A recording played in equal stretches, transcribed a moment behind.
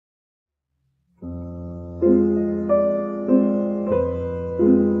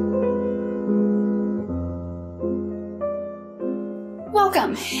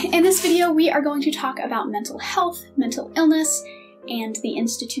Welcome! In this video, we are going to talk about mental health, mental illness, and the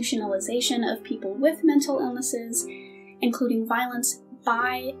institutionalization of people with mental illnesses, including violence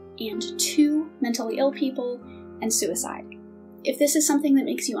by and to mentally ill people, and suicide. If this is something that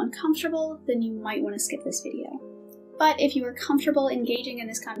makes you uncomfortable, then you might want to skip this video. But if you are comfortable engaging in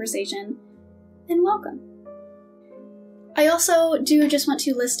this conversation, then welcome. I also do just want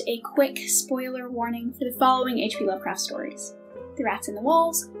to list a quick spoiler warning for the following H.P. Lovecraft stories: The Rats in the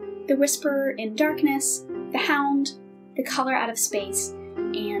Walls, The Whisperer in Darkness, The Hound, The Color Out of Space,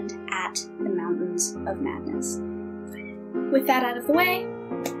 and At the Mountains of Madness. With that out of the way,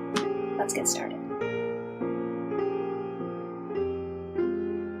 let's get started.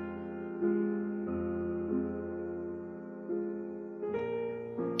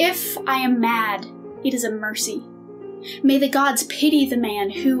 If I am mad, it is a mercy. May the gods pity the man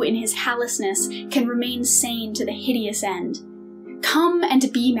who, in his callousness, can remain sane to the hideous end. Come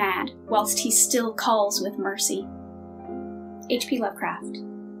and be mad, whilst he still calls with mercy. H.P. Lovecraft,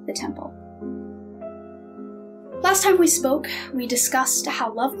 The Temple. Last time we spoke, we discussed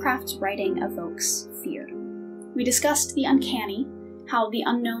how Lovecraft's writing evokes fear. We discussed the uncanny, how the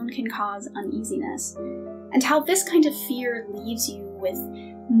unknown can cause uneasiness, and how this kind of fear leaves you with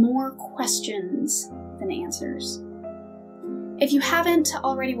more questions than answers. If you haven't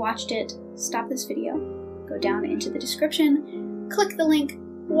already watched it, stop this video, go down into the description, click the link,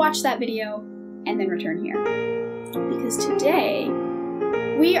 watch that video, and then return here. Because today,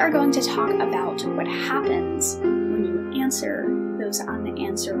 we are going to talk about what happens when you answer those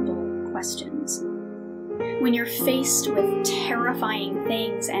unanswerable questions. When you're faced with terrifying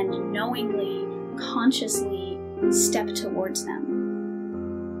things and knowingly, consciously step towards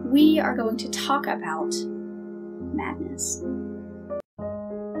them. We are going to talk about madness.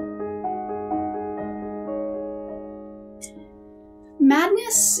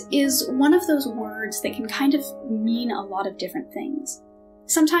 Madness is one of those words that can kind of mean a lot of different things.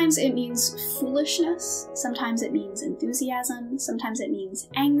 Sometimes it means foolishness, sometimes it means enthusiasm, sometimes it means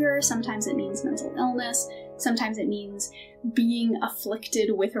anger, sometimes it means mental illness, sometimes it means being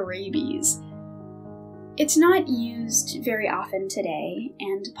afflicted with rabies. It's not used very often today,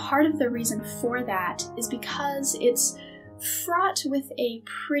 and part of the reason for that is because it's fraught with a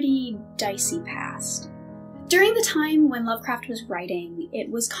pretty dicey past. During the time when Lovecraft was writing,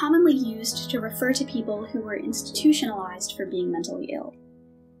 it was commonly used to refer to people who were institutionalized for being mentally ill.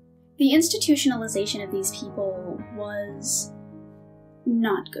 The institutionalization of these people was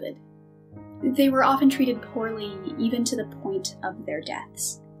not good. They were often treated poorly, even to the point of their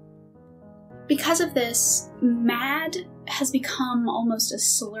deaths. Because of this, mad has become almost a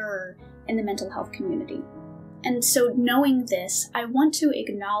slur in the mental health community. And so knowing this, I want to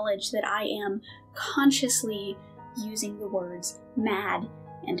acknowledge that I am consciously using the words mad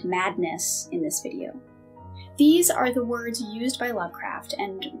and madness in this video. These are the words used by Lovecraft,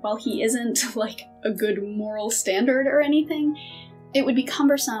 and while he isn't like a good moral standard or anything, it would be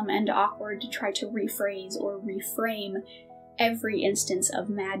cumbersome and awkward to try to rephrase or reframe every instance of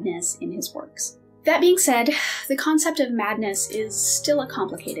madness in his works. That being said, the concept of madness is still a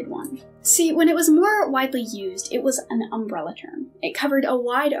complicated one. See, when it was more widely used, it was an umbrella term. It covered a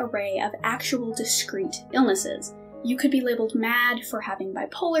wide array of actual discrete illnesses. You could be labeled mad for having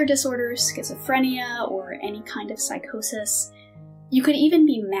bipolar disorder, schizophrenia, or any kind of psychosis. You could even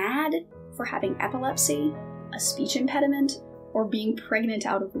be mad for having epilepsy, a speech impediment, or being pregnant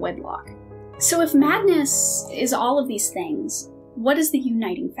out of wedlock. So if madness is all of these things, what is the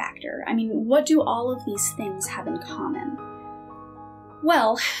uniting factor? I mean, what do all of these things have in common?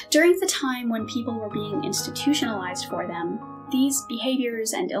 Well, during the time when people were being institutionalized for them, these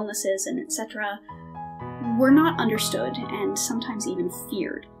behaviors and illnesses and etc. were not understood and sometimes even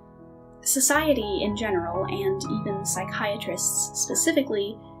feared. Society in general, and even psychiatrists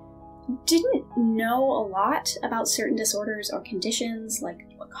specifically, didn't know a lot about certain disorders or conditions, like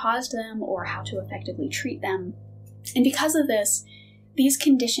what caused them or how to effectively treat them. And because of this, these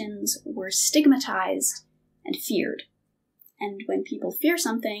conditions were stigmatized and feared. And when people fear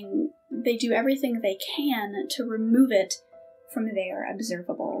something, they do everything they can to remove it from their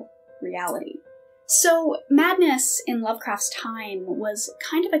observable reality. So madness in Lovecraft's time was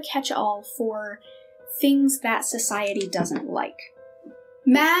kind of a catch-all for things that society doesn't like.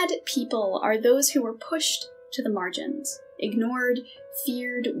 Mad people are those who were pushed to the margins, ignored,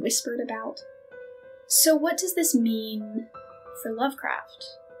 feared, whispered about. So what does this mean for Lovecraft?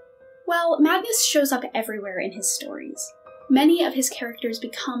 Well, madness shows up everywhere in his stories. many of his characters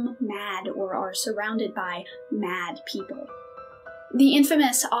become mad or are surrounded by mad people. The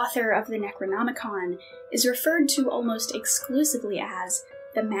infamous author of the Necronomicon is referred to almost exclusively as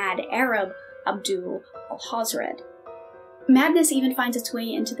the Mad Arab Abdul al-Hazred. Madness even finds its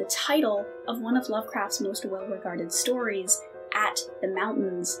way into the title of one of Lovecraft's most well-regarded stories, At the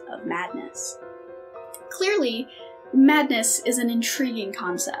Mountains of Madness. Clearly, madness is an intriguing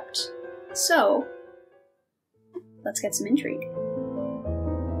concept. So, let's get some intrigue.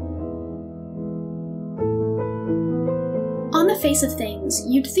 On the face of things,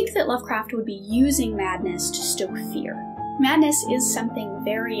 you'd think that Lovecraft would be using madness to stoke fear. Madness is something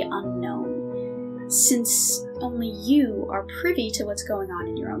very unknown, since only you are privy to what's going on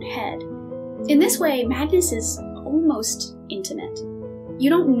in your own head. In this way, madness is almost intimate. You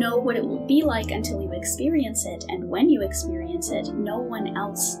don't know what it will be like until you experience it, and when you experience it, no one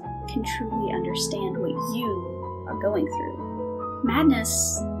else can truly understand what you are going through.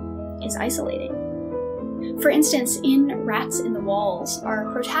 Madness is isolating. For instance, in Rats in the Walls,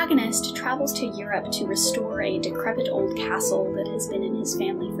 our protagonist travels to Europe to restore a decrepit old castle that has been in his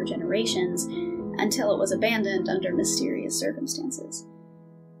family for generations, until it was abandoned under mysterious circumstances.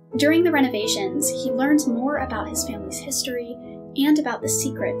 During the renovations, he learns more about his family's history and about the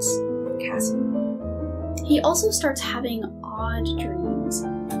secrets of the castle. He also starts having odd dreams,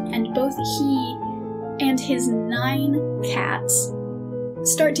 and both he and his 9 cats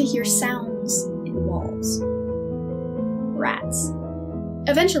start to hear sounds in the walls. Rats.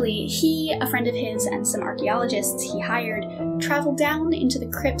 Eventually, he, a friend of his, and some archaeologists he hired travel down into the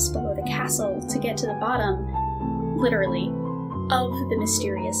crypts below the castle to get to the bottom, literally, of the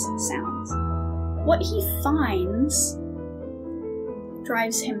mysterious sounds. What he finds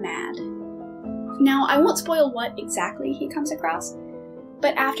drives him mad. Now, I won't spoil what exactly he comes across,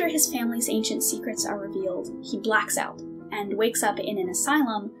 but after his family's ancient secrets are revealed, he blacks out and wakes up in an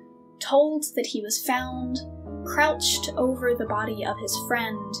asylum, told that he was found crouched over the body of his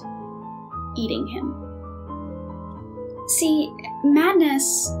friend, eating him. See,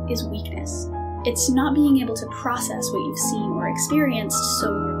 madness is weakness. It's not being able to process what you've seen or experienced, so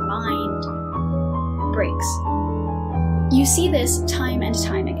your mind breaks. You see this time and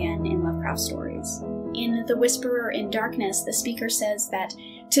time again in Lovecraft stories. In The Whisperer in Darkness, the speaker says that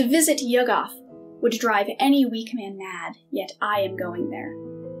to visit Yuggoth would drive any weak man mad, yet I am going there,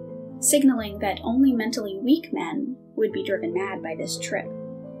 signaling that only mentally weak men would be driven mad by this trip.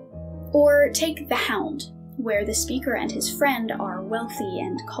 Or take The Hound, where the speaker and his friend are wealthy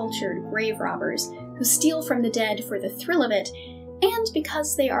and cultured grave robbers who steal from the dead for the thrill of it, and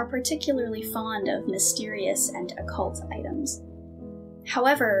because they are particularly fond of mysterious and occult items.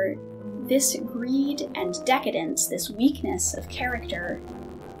 However, this greed and decadence, this weakness of character,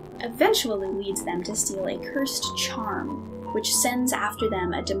 eventually leads them to steal a cursed charm, which sends after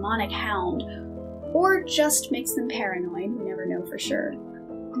them a demonic hound, or just makes them paranoid, we never know for sure.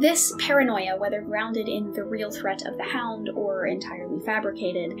 This paranoia, whether grounded in the real threat of the hound or entirely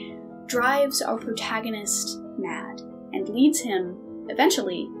fabricated, drives our protagonist mad and leads him,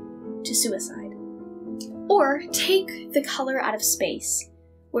 eventually, to suicide. Or take The Color Out of Space,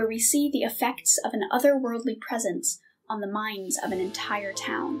 where we see the effects of an otherworldly presence on the minds of an entire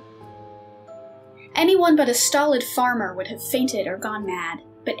town. Anyone but a stolid farmer would have fainted or gone mad,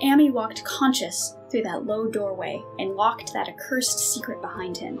 but Amy walked conscious through that low doorway and locked that accursed secret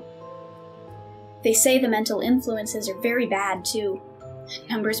behind him. They say the mental influences are very bad, too.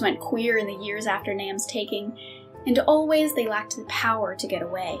 Numbers went queer in the years after Nam's taking, and always they lacked the power to get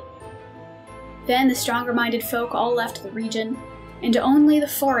away. Then the stronger-minded folk all left the region, and only the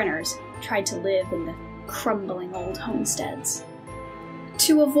foreigners tried to live in the crumbling old homesteads.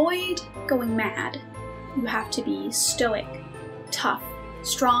 To avoid going mad, you have to be stoic, tough,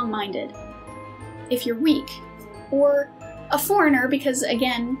 strong-minded. If you're weak, or a foreigner, because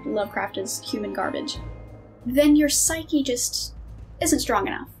again, Lovecraft is human garbage, then your psyche just isn't strong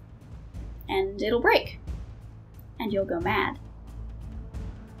enough, and it'll break, and you'll go mad.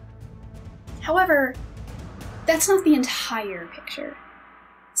 However, that's not the entire picture.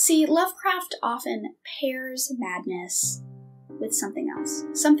 See, Lovecraft often pairs madness with something else,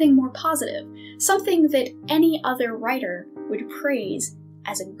 something more positive, something that any other writer would praise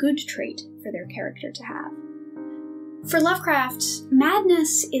as a good trait for their character to have. For Lovecraft,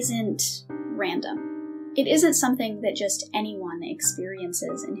 madness isn't random. It isn't something that just anyone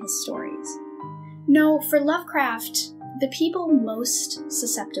experiences in his stories. No, for Lovecraft, the people most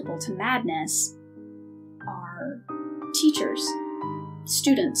susceptible to madness are teachers,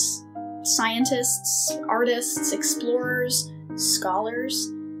 students, scientists, artists, explorers, scholars.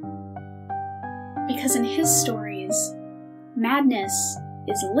 Because in his stories, madness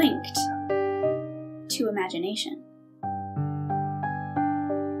is linked to imagination.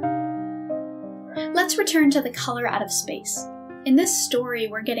 Let's return to the color out of space. In this story,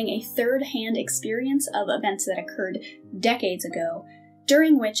 we're getting a third-hand experience of events that occurred decades ago,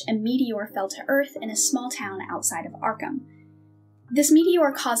 during which a meteor fell to Earth in a small town outside of Arkham. This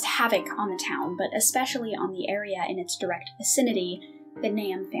meteor caused havoc on the town, but especially on the area in its direct vicinity, the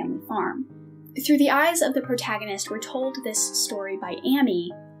Nam family farm. Through the eyes of the protagonist, we're told this story by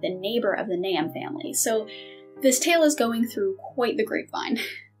Amy, the neighbor of the Nam family, so this tale is going through quite the grapevine.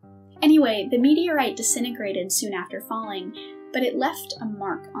 Anyway, the meteorite disintegrated soon after falling, but it left a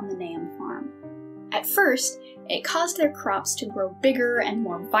mark on the Nam farm. At first, it caused their crops to grow bigger and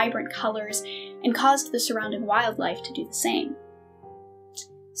more vibrant colors, and caused the surrounding wildlife to do the same.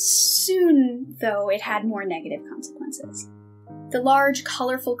 Soon, though, it had more negative consequences. The large,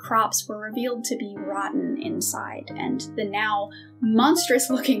 colorful crops were revealed to be rotten inside, and the now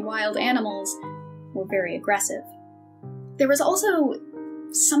monstrous-looking wild animals were very aggressive. There was also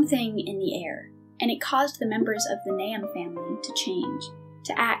something in the air, and it caused the members of the Nam family to change,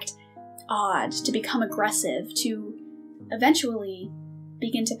 to act odd, to become aggressive, to eventually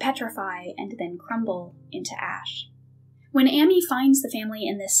begin to petrify and then crumble into ash. When Amy finds the family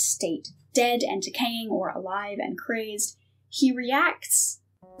in this state, dead and decaying or alive and crazed, he reacts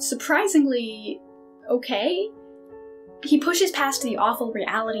surprisingly okay. He pushes past the awful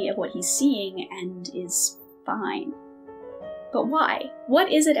reality of what he's seeing and is fine. But why?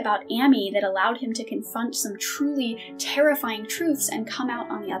 What is it about Amy that allowed him to confront some truly terrifying truths and come out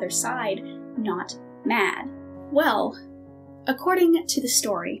on the other side not mad? Well, according to the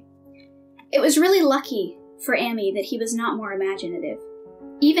story, it was really lucky for Amy that he was not more imaginative.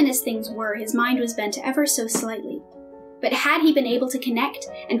 Even as things were, his mind was bent ever so slightly. But had he been able to connect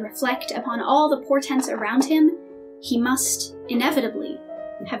and reflect upon all the portents around him, he must inevitably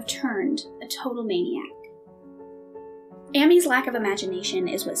have turned a total maniac. Amy's lack of imagination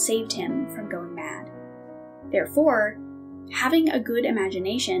is what saved him from going mad. Therefore, having a good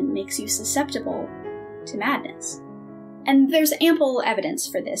imagination makes you susceptible to madness. And there's ample evidence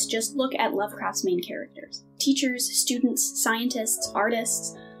for this. Just look at Lovecraft's main characters. Teachers, students, scientists,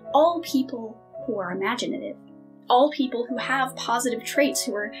 artists, all people who are imaginative. All people who have positive traits,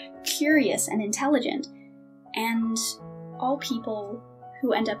 who are curious and intelligent. And all people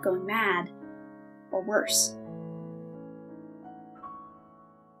who end up going mad, or worse.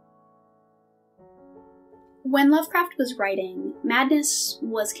 When Lovecraft was writing, madness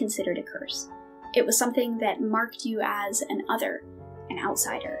was considered a curse. It was something that marked you as an other, an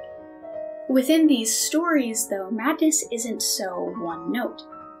outsider. Within these stories, though, madness isn't so one note.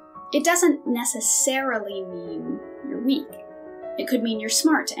 It doesn't necessarily mean you're weak. It could mean you're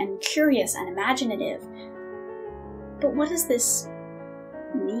smart and curious and imaginative. But what does this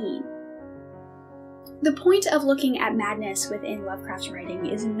mean? The point of looking at madness within Lovecraft's writing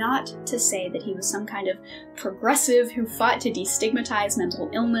is not to say that he was some kind of progressive who fought to destigmatize mental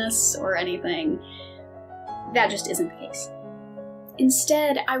illness or anything. That just isn't the case.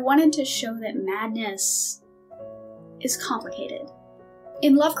 Instead, I wanted to show that madness is complicated.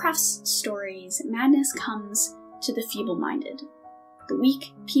 In Lovecraft's stories, madness comes to the feeble-minded. The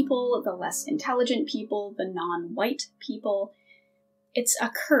weak people, the less intelligent people, the non-white people. It's a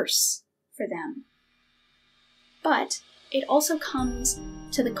curse for them. But it also comes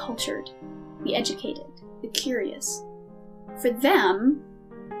to the cultured, the educated, the curious. For them,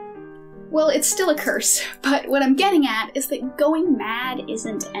 well, it's still a curse, but what I'm getting at is that going mad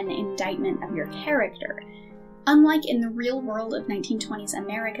isn't an indictment of your character. Unlike in the real world of 1920s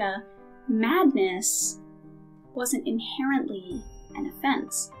America, madness wasn't inherently an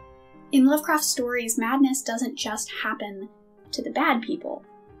offense. In Lovecraft's stories, madness doesn't just happen to the bad people.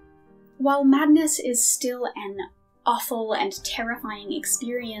 While madness is still an awful and terrifying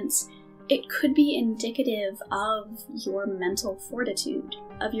experience, it could be indicative of your mental fortitude,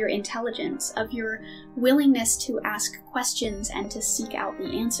 of your intelligence, of your willingness to ask questions and to seek out the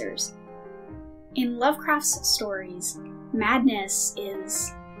answers. In Lovecraft's stories, madness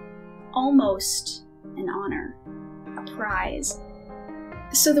is almost an honor, a prize.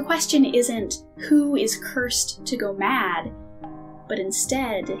 So the question isn't who is cursed to go mad, but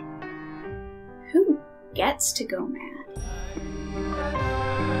instead, who gets to go mad?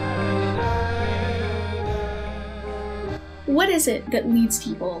 What is it that leads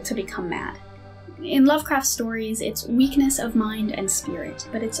people to become mad? In Lovecraft's stories, it's weakness of mind and spirit,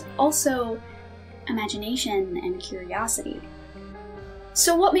 but it's also imagination and curiosity.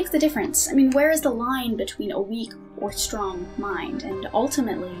 So what makes the difference? I mean, where is the line between a weak or strong mind? And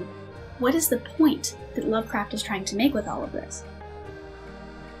ultimately, What is the point that Lovecraft is trying to make with all of this?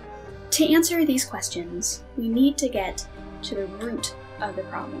 To answer these questions, we need to get to the root of the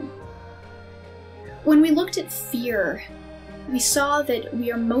problem. When we looked at fear, we saw that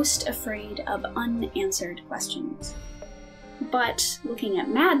we are most afraid of unanswered questions. But looking at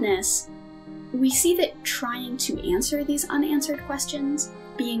madness, we see that trying to answer these unanswered questions,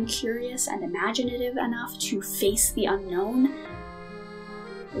 being curious and imaginative enough to face the unknown,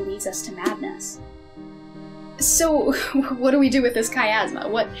 leads us to madness. So, what do we do with this chiasma?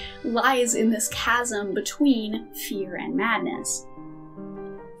 What lies in this chasm between fear and madness?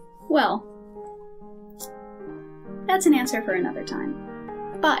 Well, that's an answer for another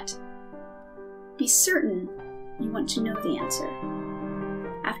time. But be certain you want to know the answer.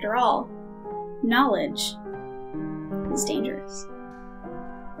 After all, knowledge is dangerous.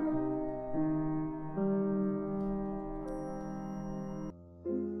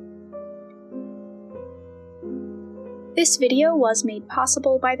 This video was made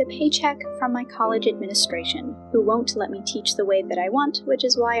possible by the paycheck from my college administration, who won't let me teach the way that I want, which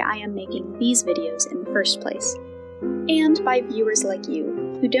is why I am making these videos in the first place. And by viewers like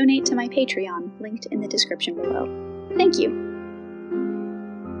you, who donate to my Patreon, linked in the description below. Thank you!